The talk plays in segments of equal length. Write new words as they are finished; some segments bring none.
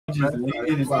just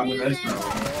landed his on the next one.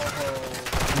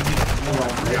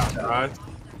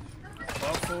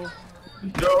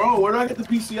 Yo, oh, where do I get the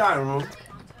PCI, bro?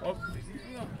 Oh,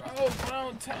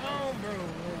 downtown, bro.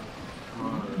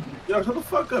 Yo, shut the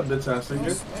fuck up, bitch ass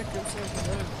nigga.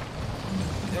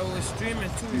 Yo, we're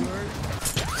streaming too, you heard?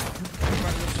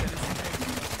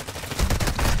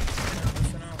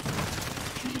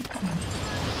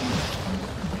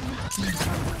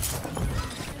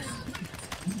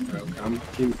 I'm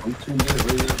tuned in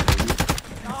right now.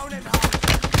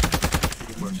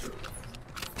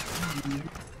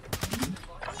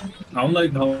 I don't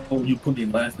like how you put me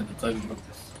last in the title.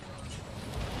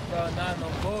 Bro, nah, no,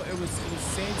 bro. It was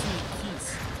SANTI QUIS.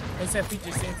 It said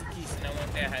feature SANTI QUIS, and I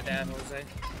went there, had that, Jose.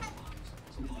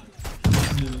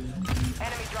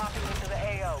 Enemy dropping into the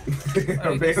AO.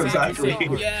 Exactly.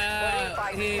 Yeah,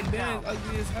 hey, man,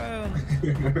 ugly as hell.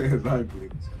 Exactly.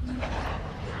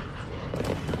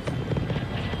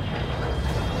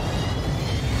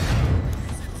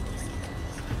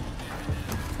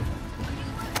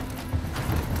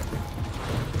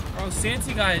 Bro,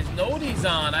 SANTI guys know these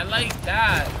on. I like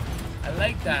that. I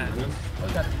like that. We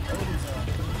got the noties on.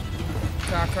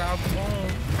 Crowd, come on.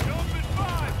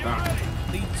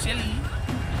 Lee Chili.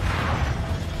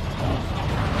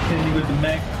 Kenny with the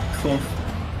Mac. Close.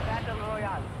 Battle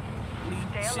Royale.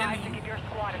 Stay alive to keep your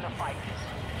squad in the fight.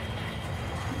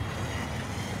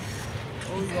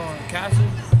 Where we going?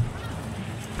 Castle?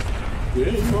 Yeah,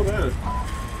 you know that.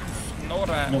 Know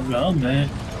that. No, no, man.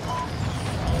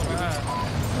 Alright.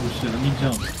 Oh shit, let me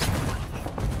jump.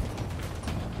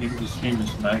 Niggas the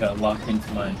streamers, so I got locked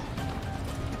into my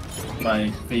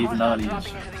phase naughty.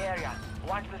 Dropping into the area.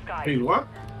 Watch the sky. Hey, what?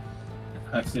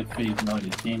 I said phase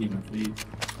naughty, she ain't even phase.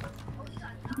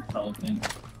 I don't think.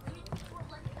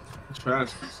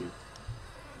 Trash, you see.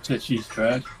 Said she's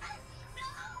trash.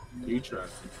 You trash.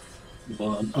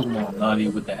 Well, I'm talking about naughty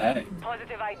with the hat.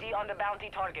 Positive ID on the bounty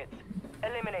targets.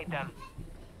 Eliminate them.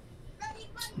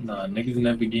 Nah, niggas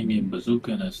never gave me a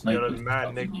bazooka and a sniper. You're mad,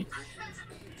 nigga.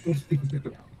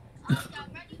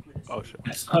 Oh shit.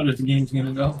 That's how this game's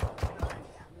gonna go.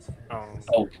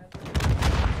 Oh.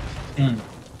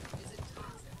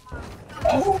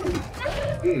 Oh!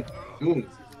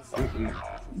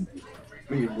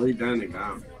 Nigga, lay down and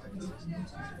down.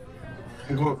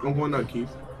 I'm going up, Keith.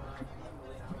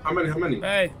 How many?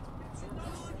 Hey.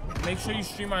 Make sure you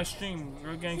stream my stream.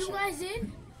 Real gang shit. You guys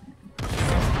in?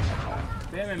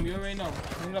 Damn him, you already know.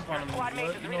 Clean it up on him. Squad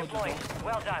mates is You know what to redeploying.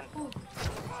 Well done.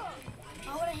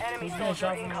 Enemy Who's gonna soldier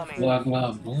shot from incoming.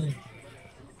 Wow, boom.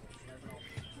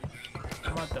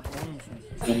 I'm about the boom.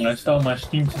 So when I start my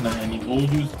stream tonight, I need old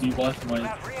you to watch my We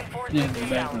have reinforcements in the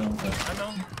inbound. background. I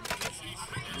know.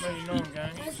 You already know,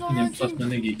 gang. And then plus the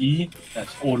nigga E,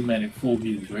 that's automatic 4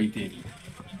 views right there.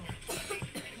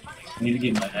 I need to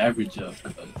get my average up.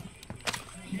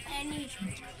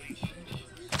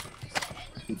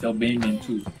 You tell Bayman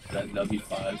too. That'll be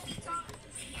 5.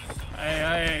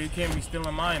 Hey, you can't be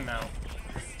stealing mine now.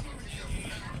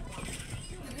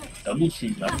 Double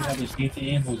stream. I don't have a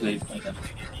SANTI and Jose playing that.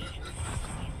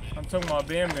 I'm talking about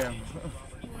Bam Bam.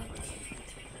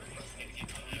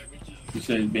 You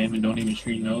said Bayman don't even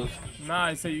stream those? Nah,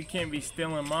 I said you can't be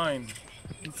stealing mine.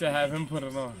 You said have him put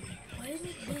it on.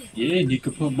 Yeah, you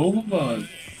could put both of us.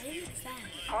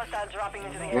 Hostiles dropping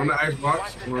into the On the area. Xbox.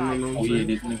 Watch the No, sky. Oh yeah,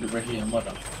 this nigga right here,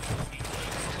 mother.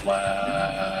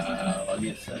 Wow, I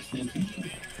guess that's SANTI.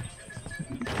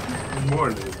 More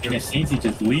nigga. And if SANTI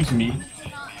just leaves me,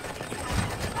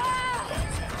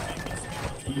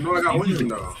 You know I got SANTI's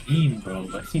winning a though. team, bro.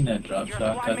 I seen that drop Your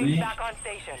shot, squad mates Kazi. back on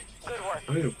station. Good work.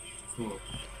 Damn. Cool.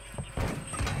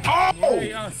 Yeah, Oh!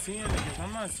 y'all seeing niggas.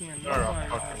 I'm not seeing Alright, nobody.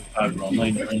 fucking. Alright, bro, I'm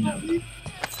laying right now.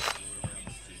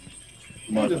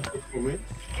 Mother, Gas is closing in.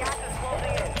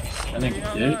 that nigga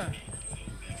Y'all dead. lie.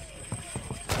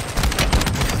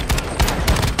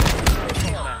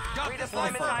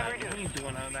 Redeployment time We reduced. ain't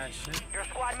doing none of that shit. Your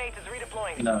squad mate is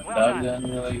redeploying. You know, Well dog done.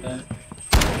 down there like that.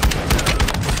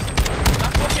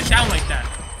 Stop walking down like that.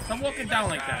 Stop walking down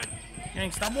like that.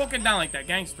 Gang, stop walking down like that,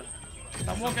 gangster.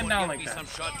 Stop walking down like that.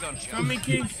 Feel me,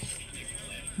 Keith?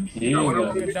 Yeah,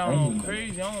 Walking down all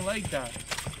crazy. I don't like that.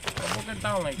 Stop walking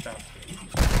down like that.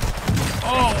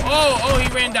 Oh, he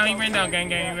ran down, gang,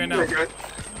 he ran down.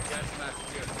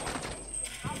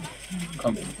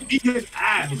 Come on. Eat his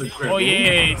ass with a crib. Oh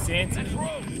yeah,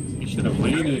 SANTI. You should have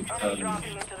waited. Enemy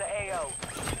dropping into the AO.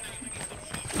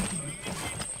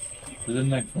 To the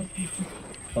next one.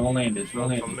 Don't land this. Don't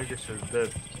land Some this. nigga shit's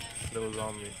dead. That was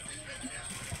on me.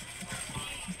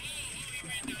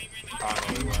 I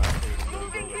don't know why.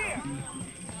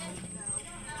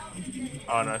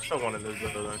 Oh no, I still wanted this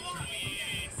building.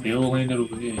 They all landed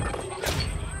over here.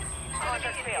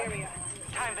 Contract failed.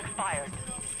 Time's expired.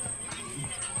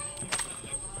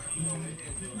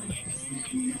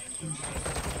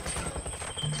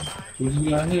 Who's this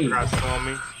guy here? Guys on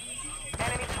me.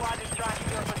 Enemy squad is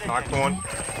tracking your position. Knocked one.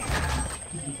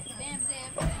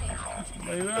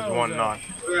 Where you at, There's one Jose? knocked.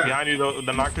 Behind you,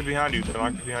 the knock is behind you. The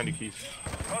knock is behind you, Keith.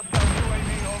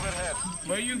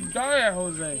 Where you die at,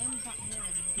 Jose?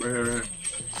 Right here, right here.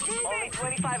 Only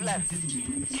 25 left.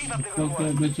 Keep up the good Fuck that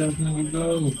work. bitch ass nigga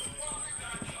go.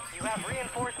 You have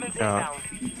reinforcements Yeah. inbound.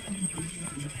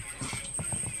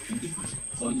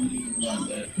 Fuck you, not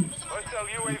that. Hostile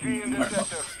UAV in this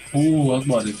sector. Ooh, I was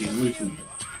about to get with you.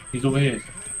 He's over here.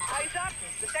 Eyes up.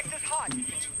 The sector's hot.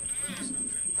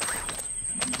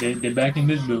 They're back in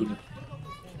this building.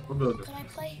 What building? Can I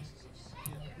play?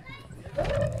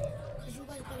 Because you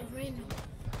guys got a random.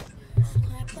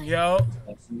 Can I play? Yo,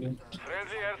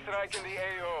 Friendly airstrike in the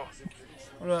AO.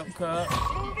 what up, cuz?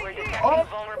 We're detecting Oh,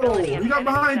 vulnerability in you got enemy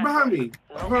behind systems. me.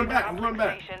 I'm going Locate back, I'm going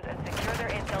back. stations and secure their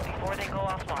intel before they go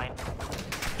offline.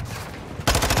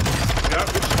 Yep,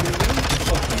 it's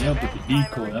Fucking up with the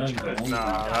decoy. I ain't gonna hold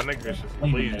Nah, that nigga is just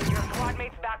pleased. Your squad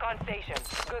mates back on station.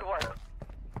 Good work.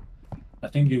 I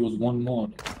think there was one more.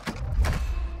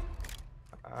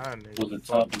 Ah, Was the nigga,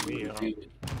 top fuck of me the up. field.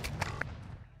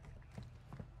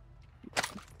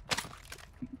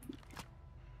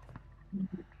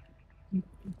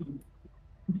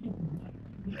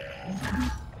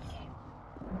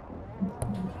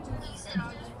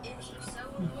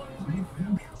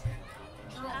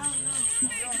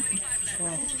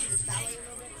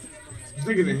 This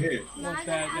nigga's in here. What,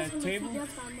 that table?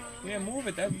 Yeah, move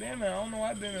it. That's Batman. I don't know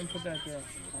why Batman put that there.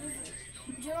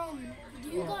 Jerome, do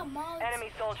you got mods?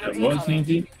 Enemy soldier What, incoming.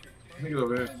 CNT? Nigga's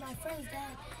over here. Because my friend's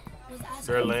dad was asking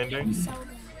They're if they landing? could sell them.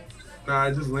 Nah,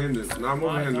 I just landed. Nah, I'm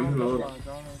over here. I'm in the load.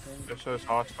 It says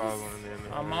hostile on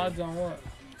the Our mods on what?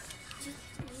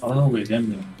 I don't know where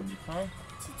them are. Huh?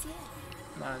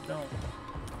 GTA. Nah, I don't.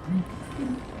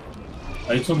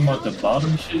 Are you talking about the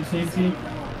bottom shit, CNT?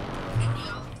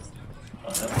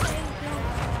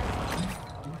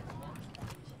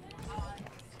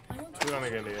 We're gonna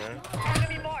get in the air.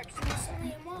 Enemy marked.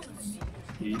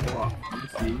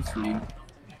 See.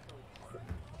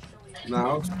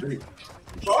 Nah, I was straight.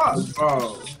 Fuck,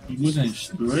 bro. He wasn't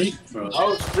straight, bro. I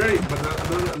was straight, but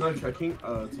no, I can't,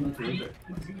 team can that.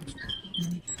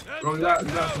 Bro, you got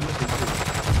permission too.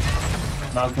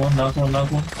 Knock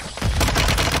one.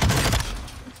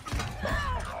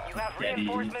 You have Daddy.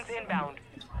 reinforcements inbound.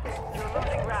 You're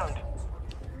losing ground.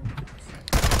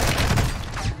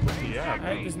 Yeah, I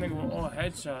hate this nigga with all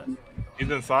headshots. he's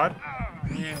inside.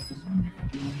 Yeah.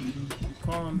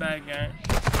 Call him back, gang.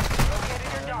 Go get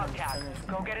in your dog tag.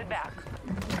 Go get it back.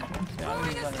 Yeah, I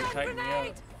was about to tighten me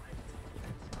up.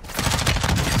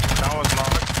 That was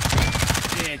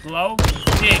knocked. Yeah, Glow.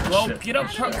 Yeah, Glow. Get up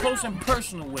close and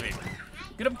personal with it.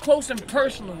 Get up close and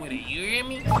personal with it. You hear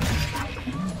me?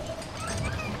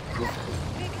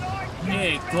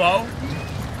 Yeah, Glow.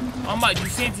 I'm about you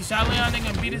Santi shot Leon nigga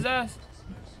and beat his ass.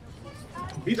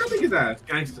 Beat that nigga's ass,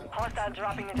 gangster. Hostile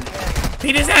dropping into the area.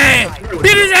 Beat his ass!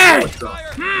 Beat his ass!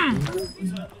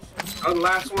 That was the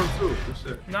last one too. Good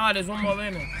shit. Nah, there's one more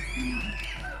landing.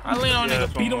 I land on Yeah, nigga,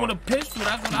 there's beat him one with a pistol.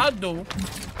 That's what I do.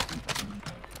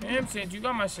 Damn, Santi, you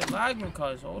got my shit lagging,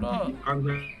 cuz. Hold up. I'm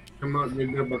gonna come out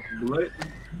and get about the bullet.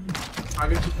 I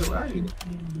get you to lagging.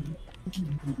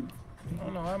 I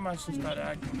don't know why my shit started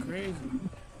acting crazy.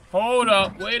 Hold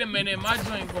up. Wait a minute. My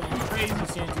joint going crazy,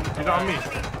 Santi. He's on me.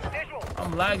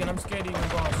 I'm lagging. I'm scared to even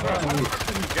go I outside.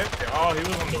 couldn't get there. Oh, he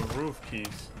was on the roof,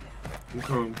 Keith. I'm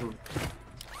coming.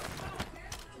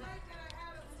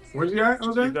 Where's he at?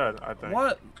 He's Jose? dead, I think.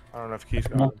 What? I don't know if Keith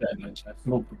got Smoke him. that bitch. I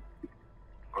smoked him.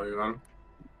 Oh, you got him?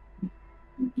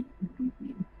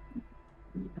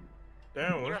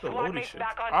 Damn, Your where's the squad loading mates shit?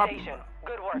 back on Ah, station.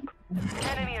 Good work.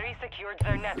 Enemy resecured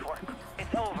their network.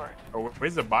 It's over. oh,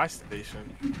 where's the buy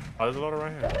station? Oh, there's a loader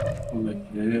right here.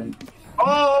 Yeah.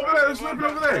 Oh, over there. There's something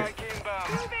over there. Strike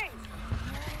inbound.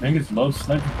 Niggas love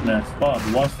sniping from that spot.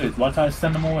 Watch this. Watch how I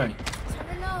send them away.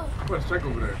 I'm gonna check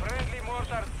over there. Friendly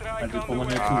mortar I strike just on put the one way.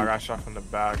 there Ah, I too. got shot from the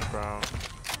back, bro.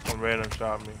 Some random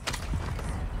shot me.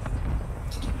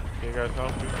 Can you guys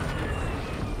help me?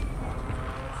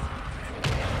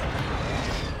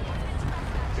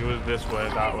 He was this way,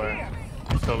 that way.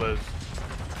 He still is.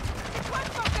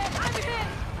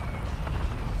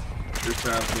 This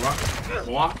ass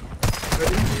block.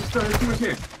 He's too much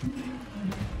here.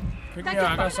 Pick me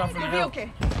up. I got shot from the hill. I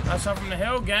got shot from the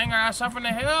hill, gang. I got shot from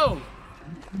the hill.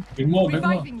 Big more. Pick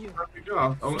him up. Get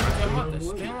what the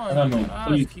skin I don't know. on.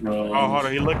 Please, bro. Oh, hold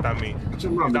on, he looked at me.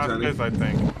 Check him out, bitch. Downstairs, I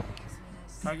think.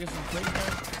 I get some quick, man.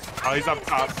 Oh, he's up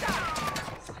top.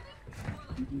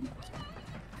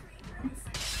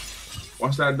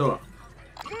 Watch that door.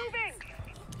 Moving.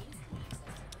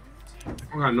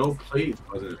 I got no plates,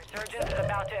 was it? Resurgence is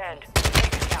about to end.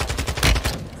 Make it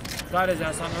count. Got his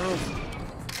ass on the roof.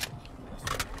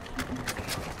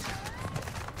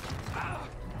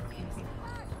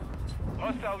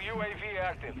 Hostile UAV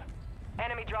active.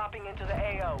 Enemy dropping into the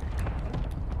AO.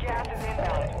 Gas is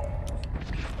inbound.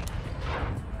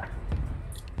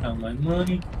 I'm like,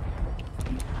 money.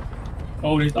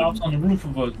 Oh, there's ops on the roof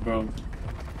of us, bro.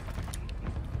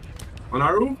 On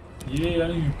our roof? Yeah, I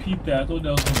didn't even peep that. I thought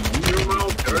that was on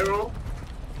the roof.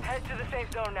 Head to the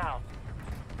safe zone now.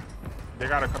 They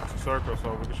gotta come to circle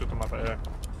so we can shoot them out the air.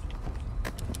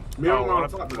 Oh,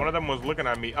 One of them was looking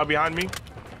at me. Behind me.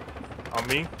 On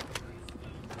me.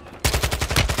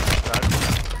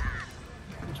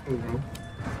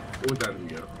 What was that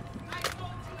again?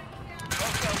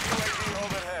 Hostile UAV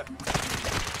overhead.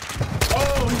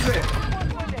 Oh, he's there.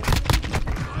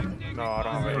 No, I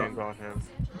don't have an angle on him.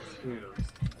 Yeah.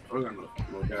 I don't got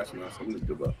no gas now, so I'm gonna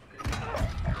give up.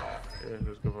 Yeah,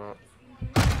 just give up.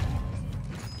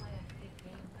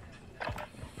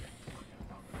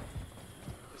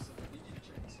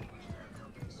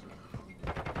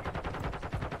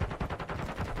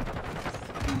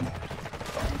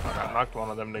 I knocked one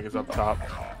of them niggas up top.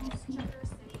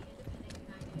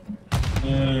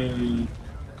 Hey,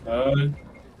 God.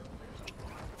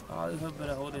 Oh, this one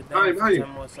better hold it Hey, down for hey. 10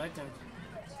 more seconds.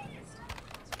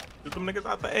 Shoot them niggas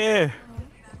out the air.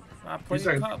 I play He's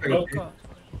the like- cup, hey, bro. hey. Cup.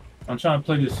 I'm trying to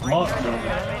play this smart, bro.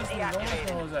 Yeah, don't listen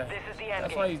to Jose. This is the end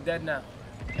That's why game. he's dead now.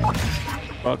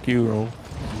 Fuck you, bro.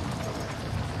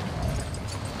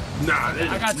 Nah,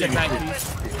 I got your back,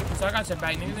 Keith. So I got your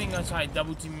back. Niggas ain't gonna try to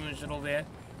double team you and shit over there.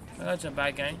 I got your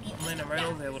back, gang. I'm landing right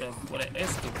over here with an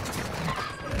S2.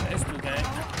 With an S2, gang.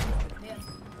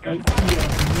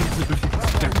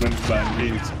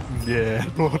 Yeah,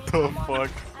 what the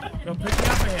fuck? Yo, pick me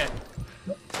up in here.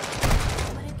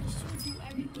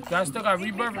 Yo, I still got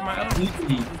rebirth in my other.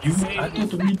 I thought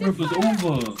the rebirth was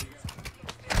over.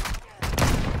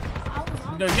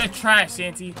 No, you're trash,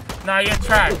 Santi. Nah, you're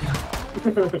trash.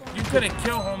 You could have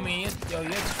killed homie. Yo,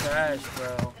 you're trash,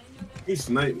 bro. he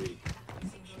sniped me.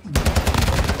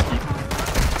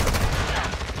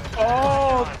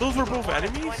 Oh, those were both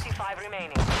enemies? 25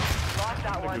 remaining. Lost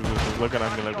that one. Niggas was just looking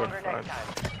at me like, what the Stronger fuck?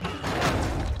 next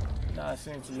time. Nah,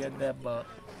 Santi, you're dead, but.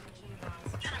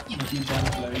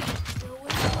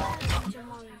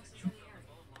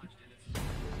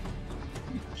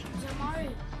 Jamari.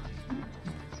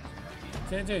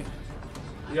 Santi,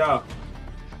 Yeah.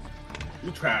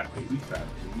 You tried me. You tried me.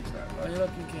 You tried oh, you look,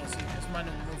 you can't see. That's my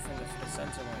new move finger for the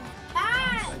center line.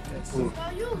 Ah! Like this. Bro,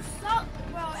 you suck,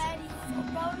 bro, Eddie.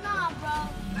 Bro, nah, bro.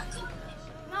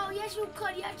 No, yes, you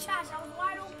could. You're trash. I was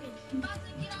wide open.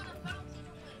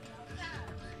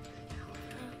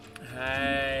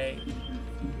 Hey.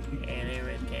 And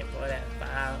even can't pull that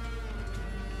foul.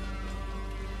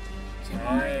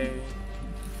 Hey.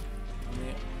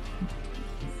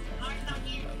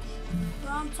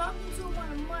 Bro, I'm talking to him on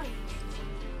the mic.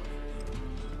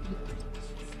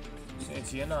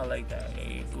 Since you're not like that, yeah,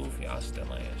 you're goofy, I'll still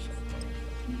like that shit.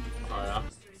 Oh, yeah.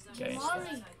 Okay,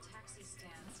 Jamari.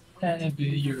 Happy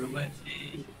your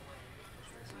wedding.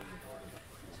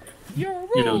 Yo,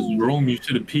 You know, Rome, you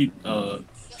should have peeped.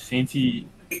 Santi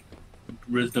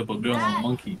rizzed up a girl on a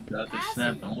monkey. Got the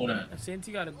snap and all that.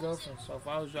 Santi got a girlfriend, so if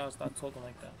I was y'all, I'd start talking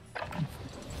like that.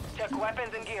 Check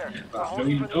weapons and gear. We're Yo, holding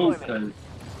you for know, deployment.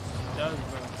 cause Does,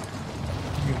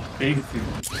 bro. big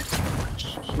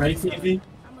thing. Right, Santi?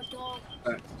 I'm a dog.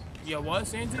 Yeah, what,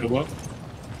 Santi? Go up.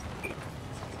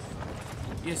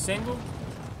 You're single?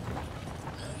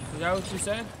 Is that what you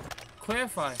said?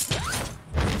 Clarify.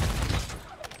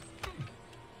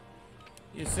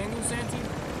 You're single, Santi?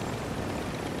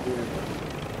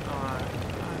 Alright.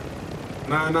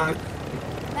 Nah.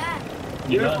 Back.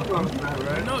 Yeah,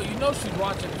 Yeah. You know she's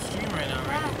watching the stream right now,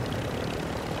 right? Back.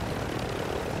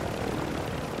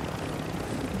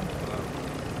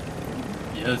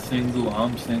 You're single,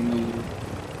 I'm single.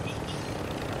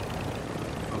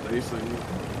 Oh, they single.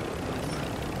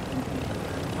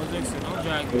 Oh, Dixon, don't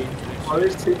drag me into this. Oh, they're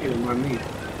taking my knee.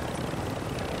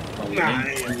 Oh, Nah,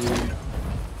 yeah.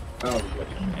 Oh, good.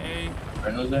 Hey,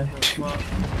 Right, Jose? fuck.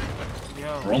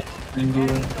 Yo, Rome single.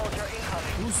 Soldier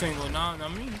incoming. who's single? Nah,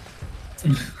 not me.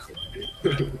 Don't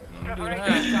do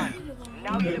that.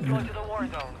 Now you deploy to the war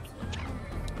zone.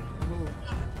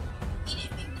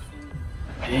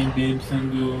 Hey, babe,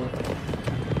 single.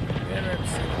 Yeah, that's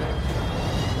single.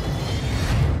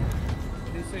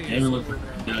 They say Damn, you're look single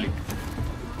now. like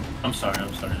I'm sorry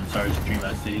to stream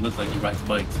that city. He looks like he rides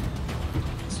bikes.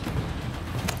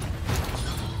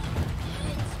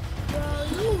 Bro,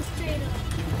 you straight up.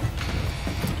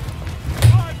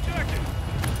 5 seconds.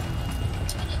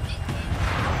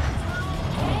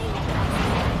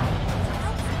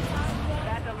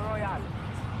 Battle Royale.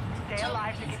 Stay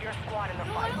alive to keep your squad in the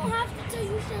No, I fight. don't have to tell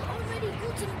you. You should already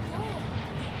go to the ball.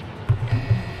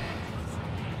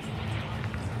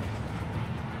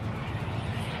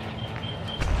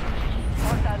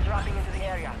 Hostiles dropping into the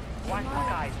area. Watch the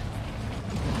skies.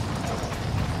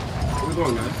 Where we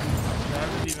going, man?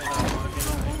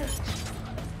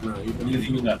 No, You just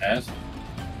use that ass. So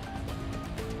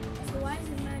why is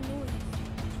it not doing it?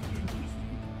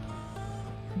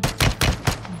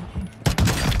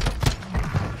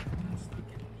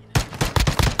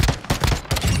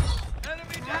 Enemy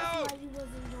That's down. why he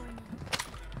wasn't doing it.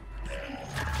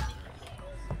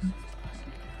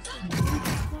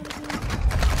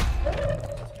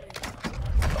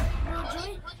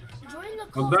 Join the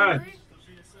call. that?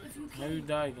 If you How can. you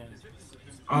die again?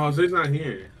 Oh, so he's not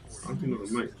here. I don't think it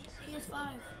was Mike. PS5.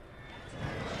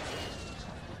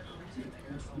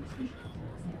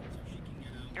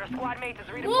 Your squad mate is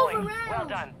Move redeploying. around. Well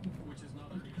done.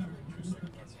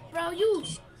 Bro, you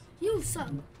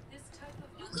suck.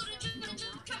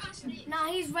 Nah,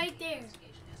 he's right there.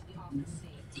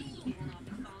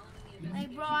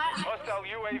 Like, bro, Hostile I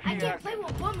UAV can't play active.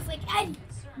 with bums like Eddie.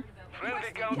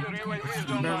 Friendly counter UAV is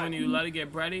Remember when online. you let it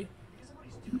get bready?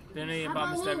 Then they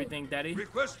promised everything, daddy.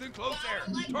 Requesting close air.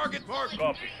 Target mark.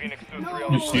 Copy. Phoenix 2-3 No,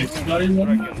 You see somebody? What?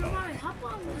 never mind. Hop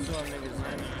on me. Saw niggas,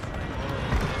 man.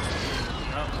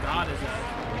 Oh, God is that.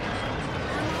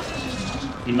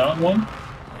 You not one?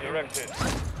 Direct hit.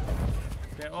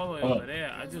 They're all the way Oh. over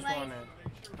there. I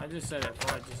just said it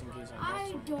for just in case I I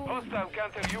missed them. don't. Hostile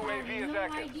counter UAV is no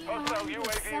active. idea Hostile how to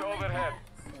UAV sound like overhead. that.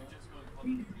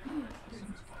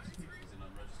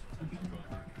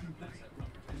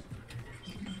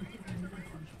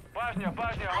 Bosnia,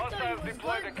 hostiles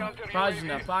deployed the counter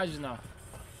Página, UAV. página.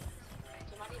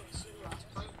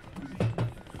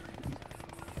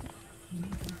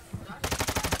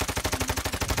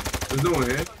 There's no one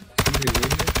here.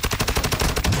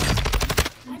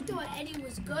 I thought Eddie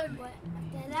was good, but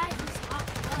that is hot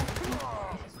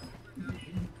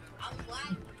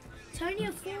good. Turn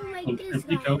your phone like this,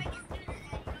 Pico. guy.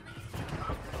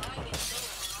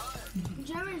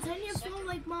 Jared, turn your phone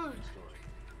like mine.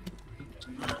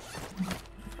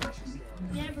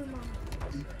 Never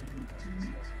mind.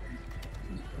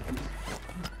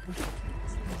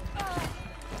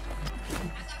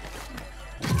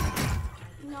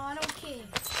 No, I don't care.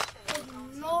 There's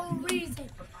no reason.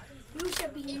 You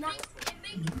should be not.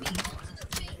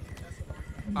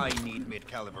 I need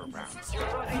mid-caliber rounds. Losing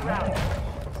round.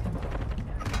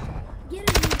 Get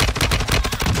him.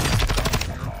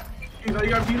 You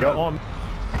got beat up.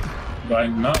 By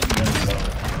not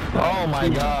Oh my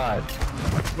god.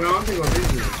 Well, I'm thinking of this.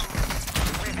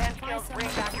 Revenge kills bring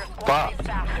back your squad mates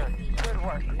faster. Good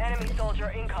work. Enemy soldier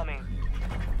incoming.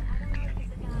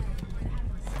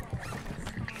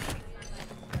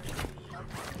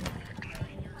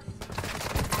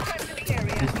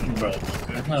 bro.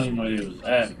 That's not even where it was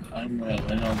at. I don't know. You know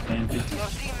what I'm saying? Your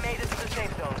team made it to the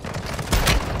safe zone.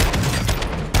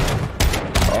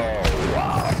 Oh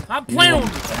wow. Stop playing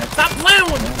with me. Stop playing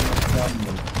with me.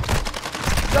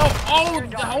 Yo,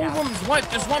 the whole room is white.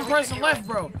 There's one person left,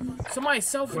 bro. Somebody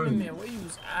selfing in there. Where you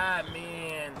was at,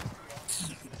 man?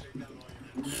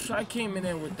 I came in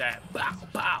there with that. Bow,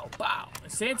 bow, bow.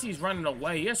 Santi's running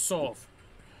away. You're soft.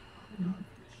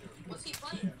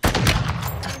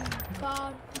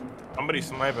 God. Somebody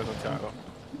sniping on Chaco.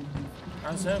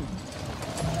 That's him.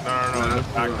 No, the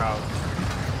back house.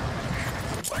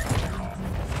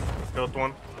 Killed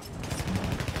one.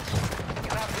 You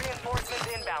have reinforcements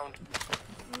inbound.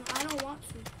 I don't want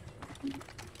to.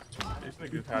 These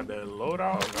niggas had their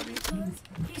loadout already.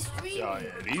 He's streaming. Yeah,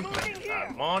 these niggas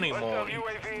had money. Hostile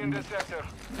UAV in the sector.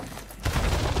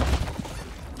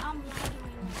 I'm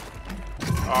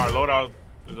lagging. Our loadout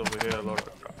is over here. Loadout.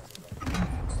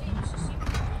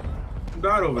 Who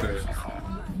died over there?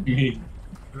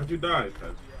 How'd you die,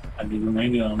 cuz? I did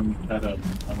remind you, that I'm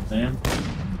saying.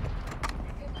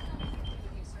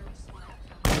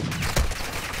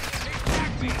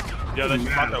 Yeah, they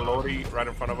just bought the loadie right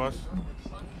in front of us.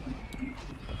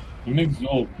 You niggas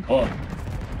go, oh.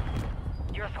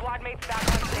 Your squad mates back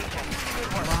on station.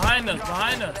 Good work. Behind us,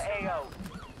 behind us. The AO.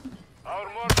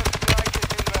 Our mortar strike is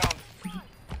inbound.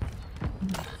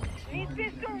 Need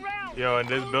pistol round. Yo, in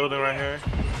this building right here.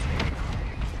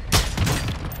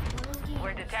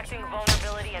 We're detecting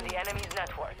vulnerability in the enemy's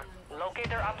network. Locate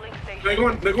their uplink station. They're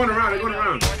going around. They're going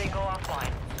around. Before they go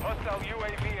offline. Hostile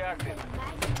UAV active.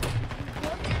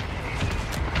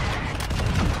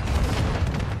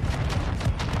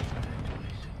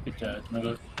 Good job,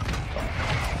 nigga.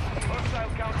 Hostile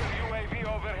counter UAV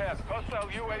overhead. Hostile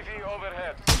UAV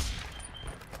overhead.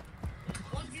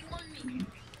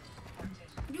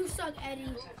 You suck,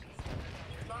 Eddie.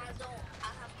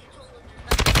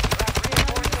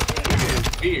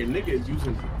 Here, nigga is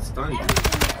using stun.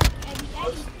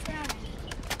 Eddie's trash.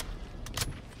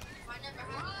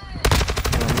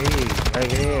 Me,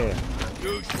 right here.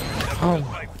 Oh.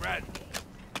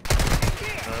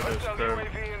 Hostile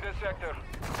UAV in the sector.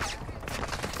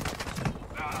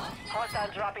 Hostile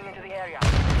dropping into the area.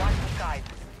 Watch the skies.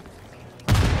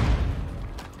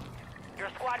 Your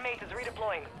squad mate is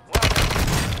redeploying. Well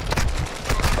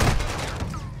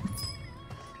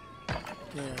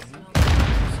Yeah.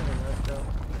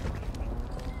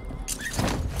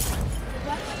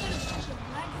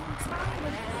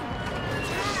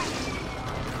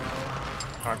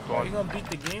 Alright, Bro, you gonna beat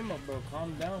the game up, bro.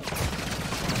 Calm down.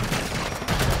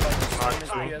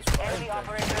 enemy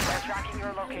operators are tracking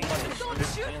your location.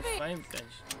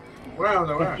 Where are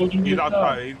they? Where? He's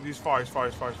outside. He's far. Res.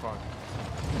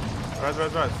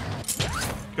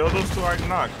 Kill those two I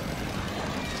knocked.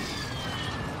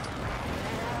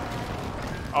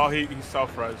 Oh, he's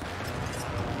self-res.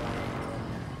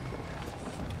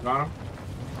 Got him.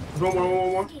 One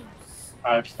more.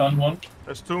 I've stunned one.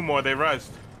 There's two more. They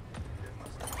rest.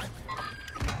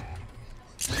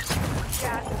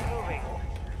 Gas is moving.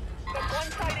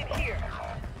 One-sided here.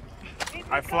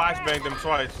 I flashbanged him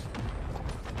twice.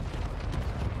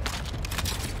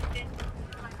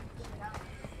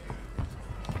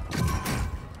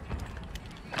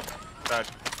 Dead.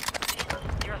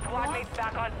 Your squad mate's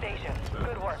back on station.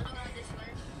 Good work.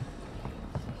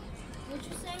 What'd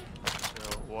you say?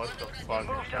 Yo, what the fuck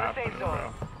Move is to the happening, safe bro?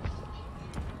 zone.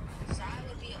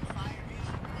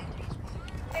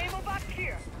 Ammo box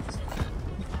here.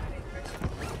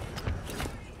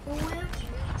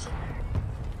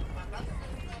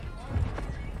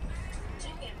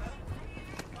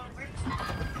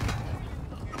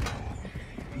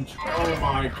 Oh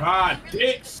my god,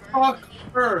 dick suck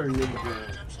her,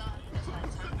 nigga.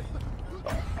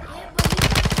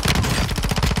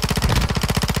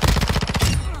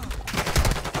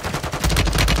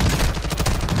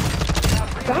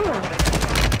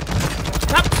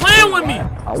 Stop playing with me!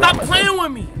 Stop playing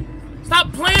with me!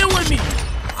 Stop playing with me!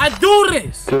 I do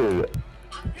this! Dude.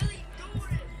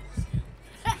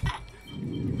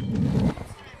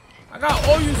 I got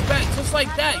all you back just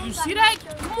like that. You see that?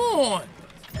 Come on!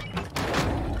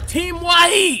 Team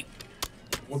Wahid!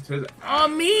 What's his?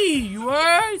 On me! You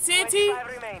heard, Santi?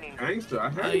 25 remaining. Gangster, I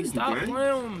heard Hey, you, stop man.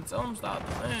 playing with him. Tell him stop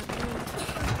playing.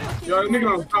 Yo, the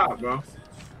nigga on top, bro.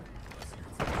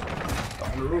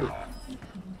 On the roof.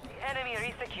 The enemy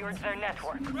resecured their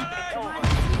network. It's over.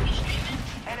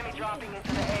 Enemy dropping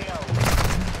into the AO.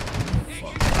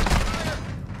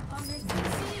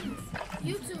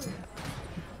 YouTube.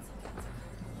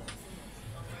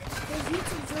 There's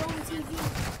YouTube Drone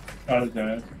TV. Got it,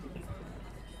 Dad.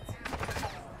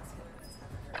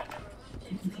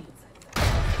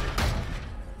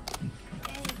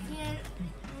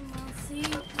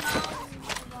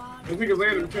 This nigga's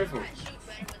landing, be careful.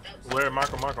 Where? Mark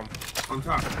him. On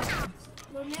top.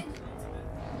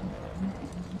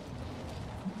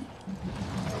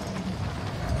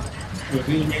 Yo,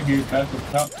 then you maybe back to the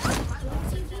top.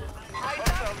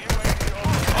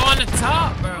 On the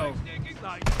top, bro.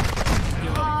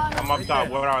 I'm up top.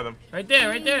 Where are them? Right there,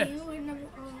 right there.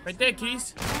 Right there,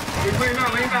 Keys. He's laying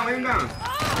down.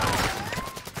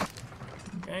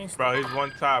 Gangsta. Bro, he's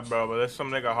one top, bro. But there's some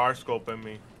nigga hard scoping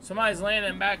me. Somebody's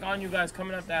landing back on you guys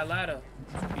coming up that ladder.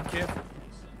 Be careful.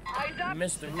 You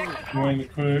missed the roof. Join the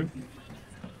crew.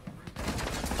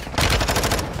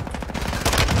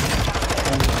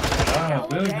 Wow,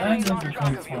 where the handguns are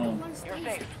coming from? You're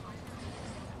safe.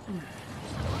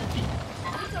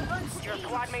 Your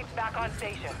squad mate's back on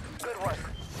station. Good work.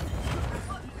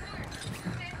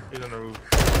 He's on the roof.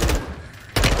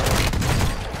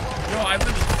 Yo, I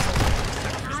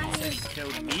really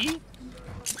killed me.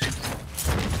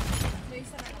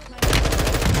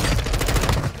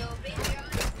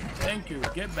 Thank you.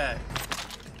 Get back.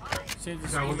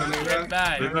 Get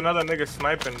back. There's another nigga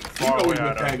sniping You far know away he at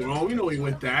with that, us. bro. You know he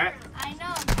with that. I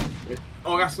know.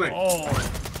 Oh, I got sniped. Oh.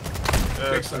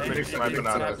 There's some nigga sniping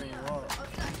at us.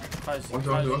 Watch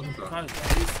out.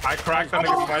 I cracked that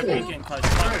nigga sniping.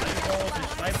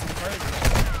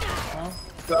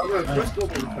 So I'm gonna twist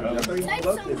over. I thought he Say loved it,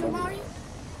 something, bro. Mario.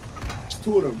 It's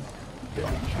two of them.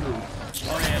 Yeah, true.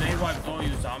 Oh yeah, they wiped all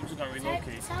you, so I'm just gonna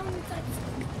relocate.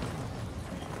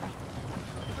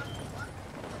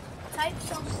 Type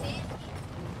something.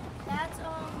 That's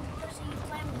person you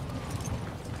play with.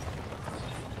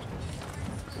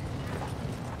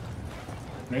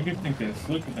 Niggas think they're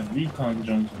slicker than recon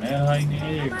drones, man. High in the I'm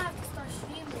air. gonna have to start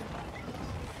streaming. You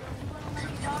wanna let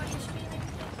me borrow your streaming?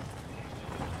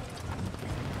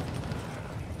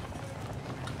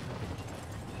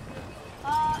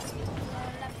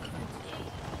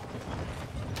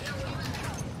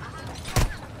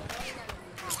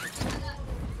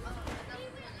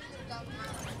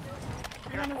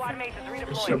 Your squad mate is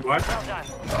redeployed. Shit, what? Well done.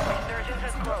 Resurgence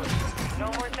is closed. No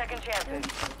more second chances.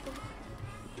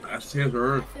 That's his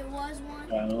or If it was one.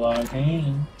 Gotta log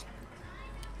in.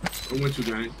 I'm with you,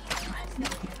 gang.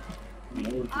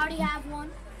 I already have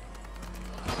one.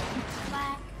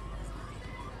 Black.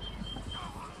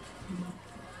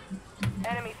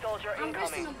 Enemy soldier I'm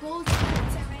pressing incoming. a gold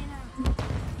content right now.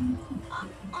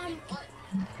 On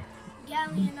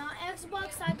Galleon, on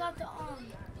Xbox, I got the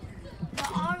orange.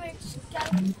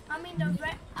 I mean the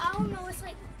red. I don't know. It's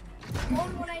like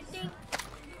gold one, I think.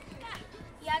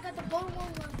 Yeah, I got the gold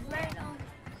one with red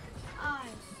eyes.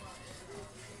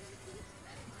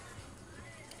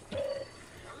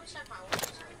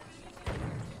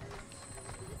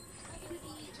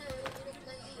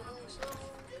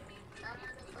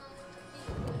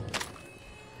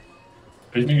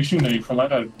 This nigga shooting at you from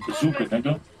like a bazooka,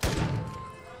 nigga.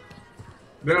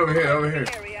 They're over here, over here.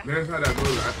 They're inside that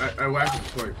building. I whacked him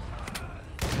twice.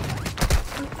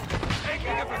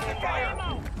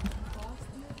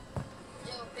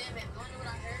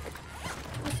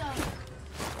 What's up?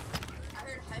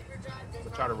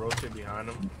 We'll try to rotate behind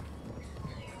them.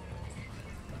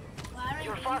 Well, I don't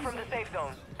You're even far use from the it. safe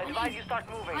zone. Advise you start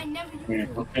I moving. never use Yeah,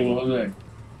 it. okay, what was that?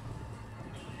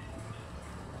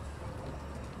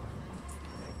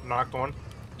 Knocked one.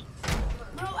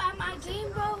 Bro, at my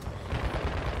game, bro.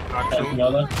 Knocked That's two.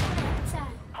 another.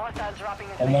 Hostiles dropping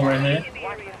into One the more right area. here.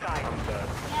 Watch inside. I'm dead.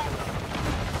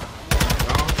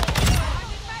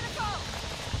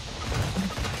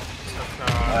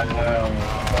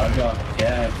 I got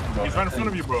gas, bro. He's right in front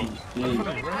of you, bro. Shit. Right in front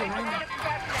of you, right here, right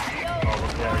here.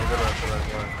 Oh, yeah, you better after that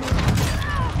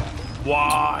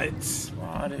What?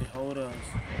 Why they hold us?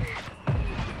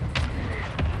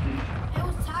 It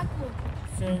was taco.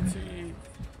 Fancy.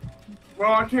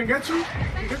 Bro, I can't get you. I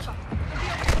can't get you.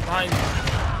 Behind you.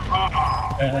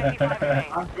 25 remain.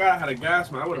 I forgot I had a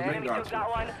gas, man. I would The have been enemy got took you. that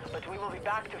one, but we will be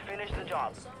back to finish the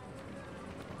job.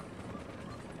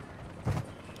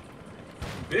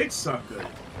 Big sucker.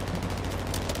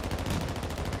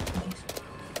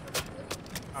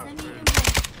 Send me your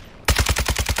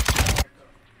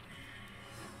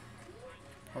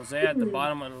Jose at the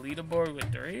bottom of the leaderboard with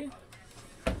 3.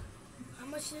 How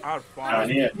much is I'd Oh,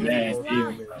 fire. yeah, man.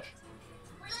 How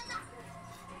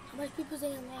much people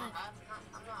say in live?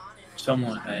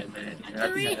 Someone had, man. I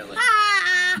think I had like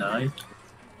Ah! 9.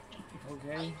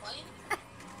 Okay.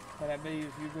 But I bet you if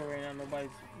you go right now,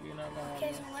 you're not gonna Okay,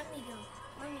 have so no let me go.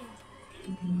 Let me.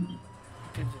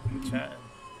 kids just be chatting.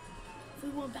 If we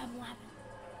want that, will happen.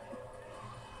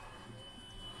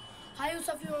 How you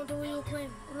stuff you on the wheel claim?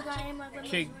 What do I aim like?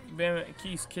 Kid,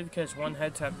 Keys, kid catch one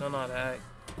head tap, don't know how to act.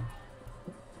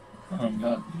 Oh,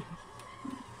 God.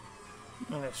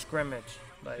 In a scrimmage.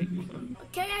 Like,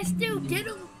 Okay, I still get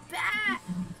him back.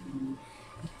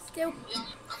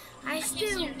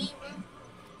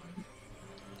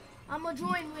 I'ma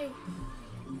join, wait.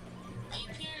 Are you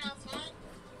peeing outside?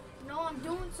 No, I'm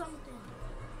doing something.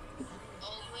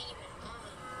 Oh, you ain't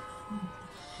even on.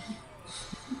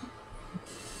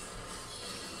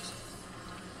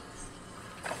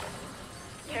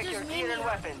 Check your gear and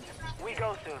weapons. We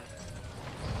go soon.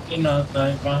 You know,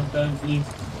 like, fantasy.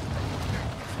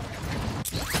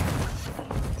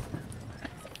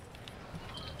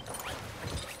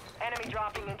 Enemy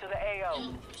dropping into the AO.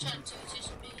 You trying to teach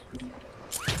me?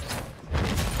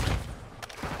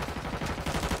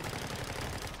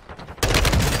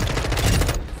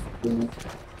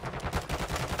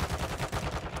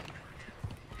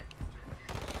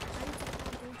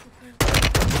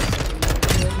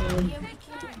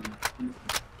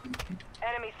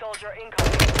 Enemy soldier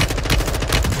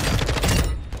incoming.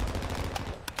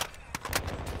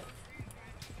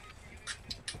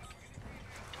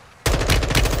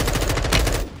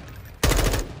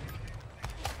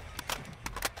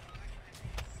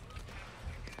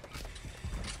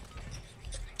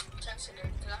 Texting her,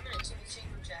 because I'm in a team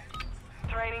group chat.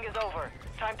 Training is over.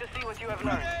 Time to see what you have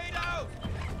learned.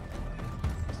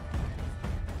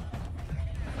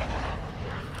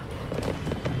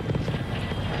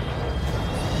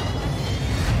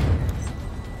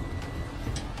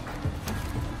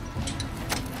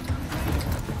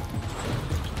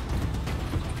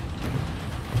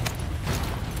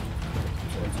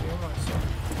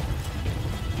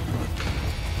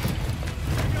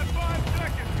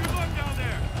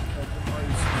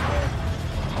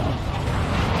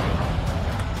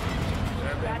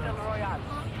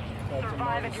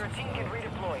 Private, your team can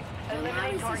redeploy.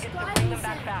 Eliminate targets to bring them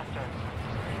back faster.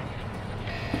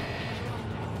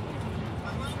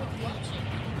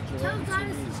 Tell God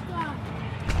to subscribe.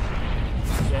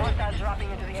 Hostiles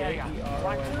dropping into the area.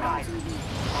 Watch the skies.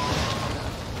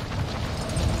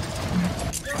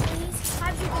 Please,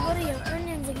 type people go to your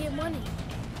earnings and get money.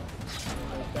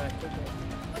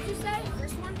 What'd you say?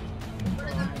 First one?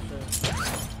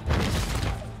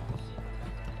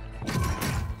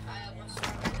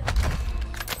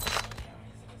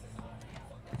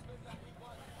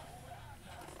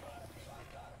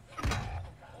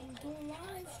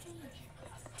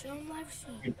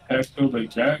 Pesto like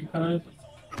Jack kind.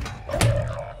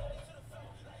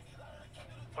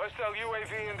 Hostile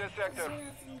UAV in this sector.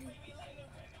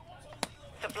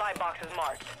 Supply boxes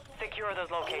marked. Secure those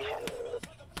locations.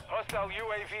 Hostile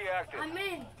UAV active. I'm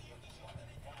in.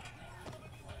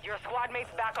 Your squad mates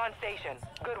back on station.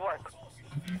 Good work.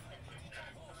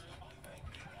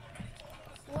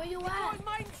 Where you at?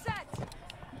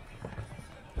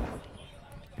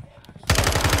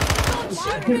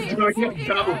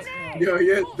 Yo,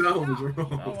 yeah, down, bro.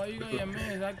 Oh, why you got your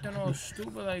man acting all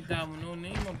stupid like that with no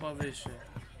name above his shit?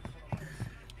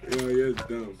 Yo, yeah,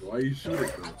 dumb. Why you shooting, bro?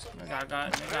 Nigga, I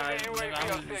was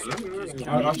just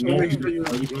I should make sure you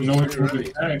know what you're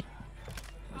doing.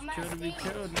 kill to be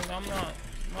killed, nigga. I'm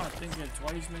not thinking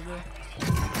twice, nigga.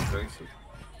 Thanks.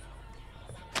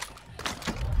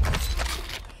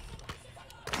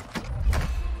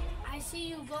 I see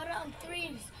you. Go down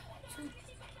threes.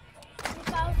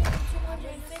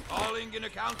 2,250. Calling in a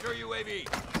counter UAV.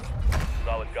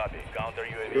 Solid copy. Counter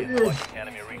UAV deploying.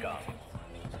 Enemy recon.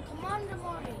 Commander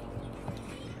Mori.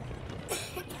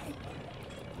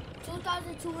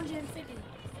 2,250.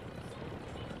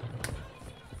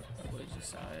 Where's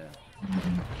Josiah?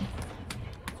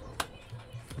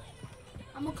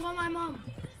 I'm gonna call my mom.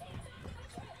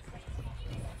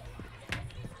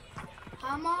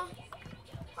 Hi, Mom.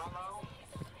 Hello.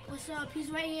 What's up? He's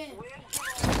right here.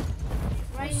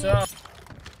 Right What's here. up?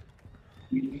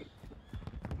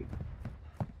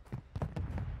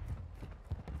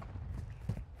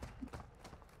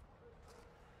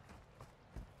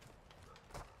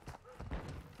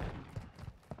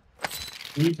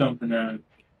 We dumping that.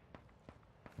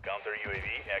 Counter UAV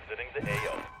exiting the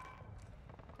AO.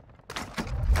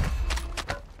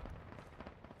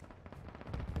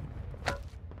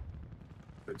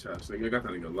 Fantastic. I got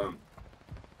that nigga lump.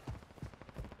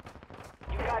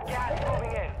 You got gas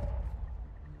moving in.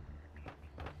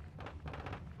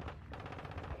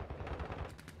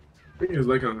 I think he was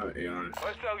like on her AI.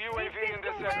 Hostile UAV in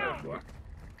this sector.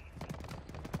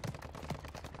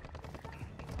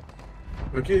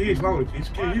 Okay, he's following. He's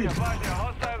Hostile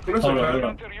Hold on.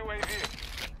 counter UAV.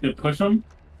 Did it push him?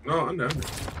 No, under. There's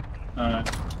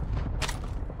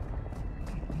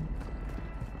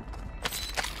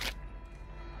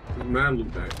mad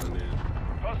loot back on there.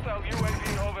 Hostile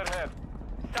UAV overhead.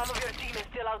 Some of your team is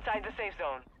still outside the safe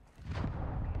zone.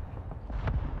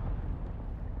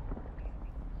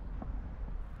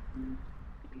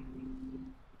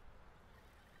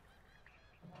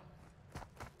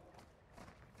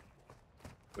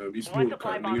 Be One smooth,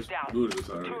 supply cut. box Niggas down. do this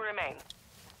 2 already. remain.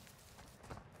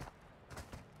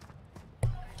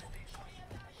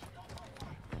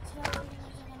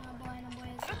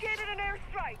 Located an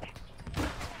airstrike.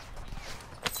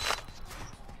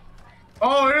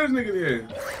 Oh, there's niggas here.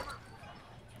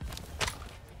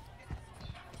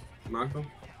 Knocked him.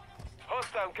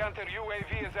 Hostile counter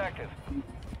UAV is active.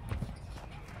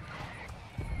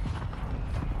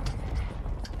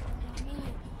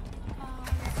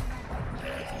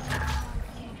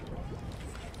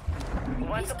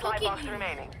 One supply box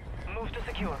remaining. Move to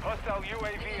secure. Hostile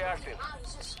UAV active.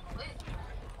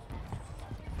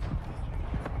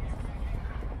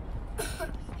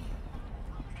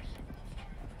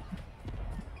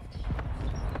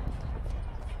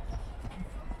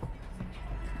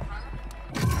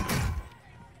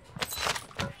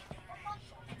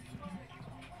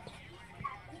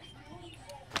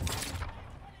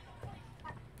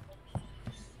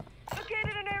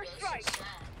 Located an airstrike.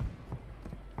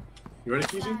 You ready,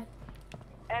 Keisha?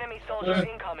 Enemy soldiers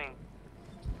incoming.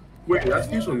 Wait, that's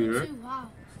Keisha on you, right? Wow.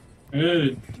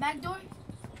 Good. Back door?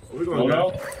 Where we going, Hold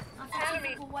guys? out.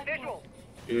 Enemy visual.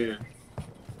 Yeah.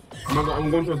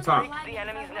 I'm going to the top. The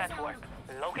enemy's network.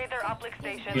 Locate their uplink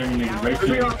station. Yeah, nigga, Down right the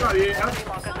there. Look outside, yeah.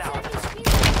 lock us down.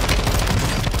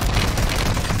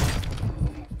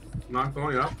 Knocked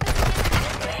on, yeah.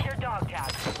 Get your dog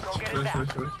tag. Go get it Nice, back.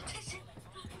 nice, nice.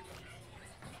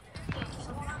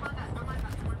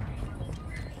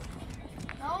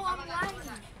 No, I'm lagging.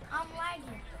 I'm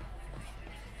lagging.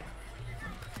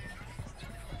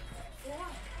 Yeah.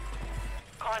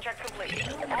 Contract complete.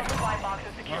 All supply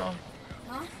boxes secure.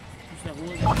 Huh?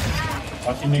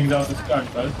 Watch your niggas out the sky,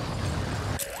 bud.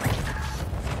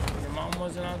 Your mom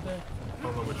wasn't out there? I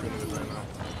don't know what you're doing right now.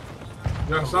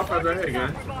 You got stop right here,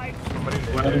 guys. Somebody in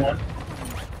One there. other one.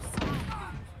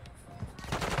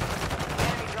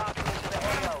 Enemy dropping into the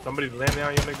AO. Somebody's landing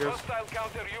on you niggas. Hostile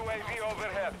counter UAV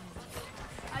overhead.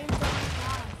 I am going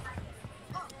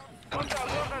Hostile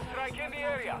mortar strike in the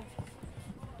area.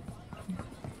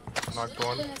 Knocked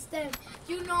one. to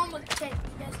you know I'm gonna take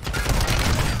this.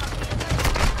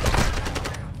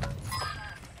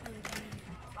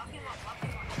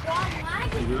 Bro, I'm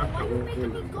lagging. You Why have you to making me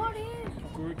open go in?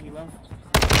 Kuriki left.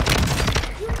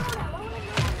 You know that. Why would I know?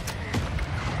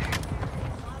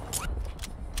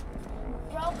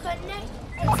 Bro, connect.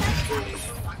 It's actually. It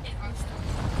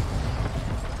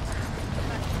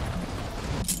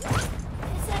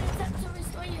said it's up to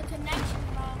restore your connection,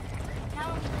 bro.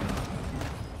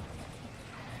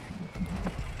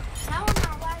 Now I'm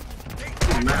not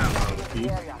lagging. Mad, bro,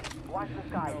 Keith. Area. Watch the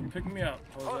sky. Yo, pick me up,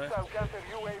 Jose. Hostile counter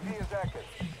UAV is active.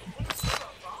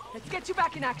 Let's get you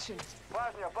back in action.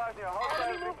 Bosnia,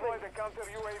 hostile deploy the counter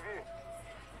UAV.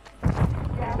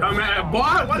 Yo, man, boy,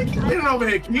 why you keep getting over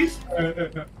here, Keith?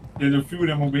 There's a few of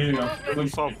them over here. It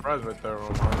looks so fresh right there,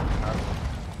 Roman.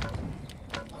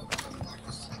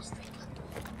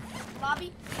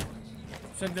 Bobby?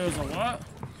 Said there was a what?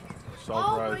 So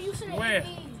Oh, bro, fresh. you should have Where?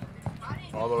 hit me.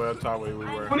 All the way up top where we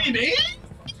were. What are you doing?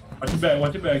 Watch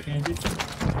your back, Kenji.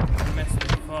 You messed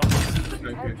it up.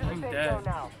 I'm dead.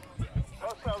 Now.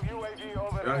 Hostile UAV Yeah,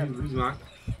 overhead. he's not.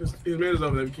 His man is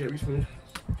over there. We can't reach him.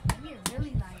 You're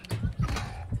really lagging.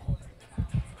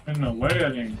 In the way, I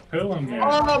didn't kill him there.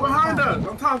 Oh, behind us.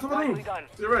 I'm top of the Nicely room. done.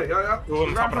 You're right. Yeah. Ooh,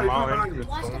 on top of the mountain. Behind you.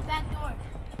 Watch the back door.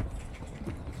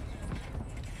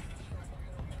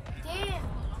 Damn.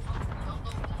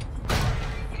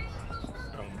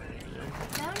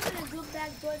 That was gonna go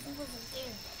back door if he wasn't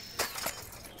there.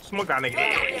 Smoke that nigga.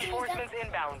 Reinforcements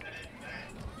inbound.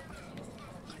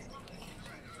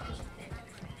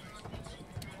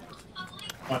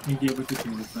 Watch me get with the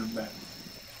thing to turn back.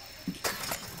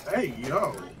 Hey,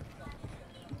 yo.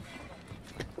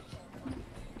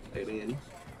 Hey, man.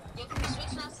 Yo, can we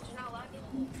switch now since you're not lagging?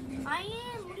 I am.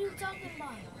 What are you talking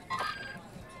about?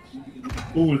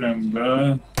 Cool them,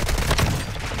 bruh.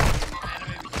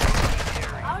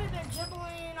 I would have been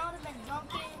dribbling. I would have been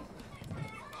dunking.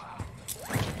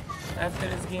 After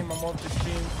this game, I'm off the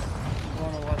stream. I'm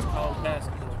going to watch college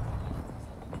basketball.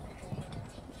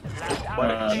 Last Nice.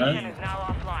 application is now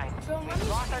offline. So let We me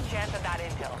lost our chance at that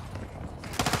intel.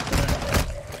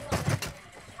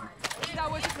 That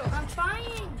was good. I'm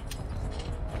trying.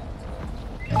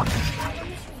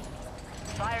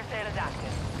 Fire sale is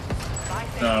active. Buy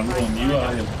sale Nah, price Room, you line out up.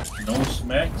 here. No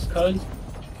smacks, cuz?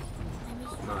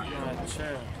 Nah,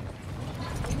 chill.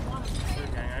 Chill,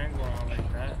 gang. I ain't going out like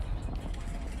that.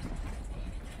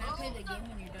 Can I play the game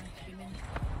when you're done streaming?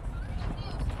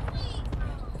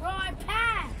 Bro, I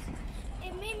passed.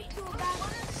 It made me do a bad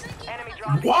one. Enemy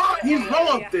dropping What? into He's the low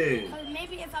area. up there. Because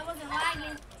maybe if I wasn't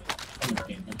lagging. I'm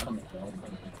coming, bro.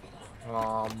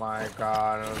 Oh my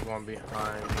god, there's one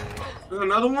behind me. There's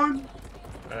another one?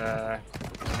 Yeah,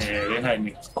 Yeah, they had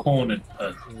me cornered,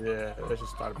 cuz. they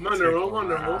just started. I'm under roll, taking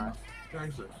under my roll. ass.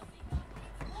 Gangster.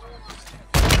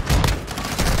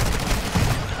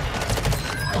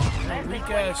 Weak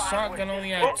ass shotgun only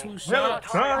had 2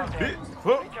 shots. Return to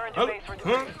base for duty.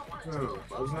 Oh,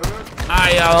 was that?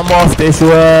 Alright, y'all, I'm off this.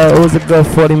 It was a good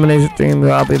 40-minute stream.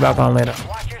 I'll be back on later.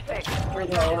 Watch your six.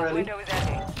 Window is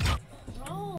ending.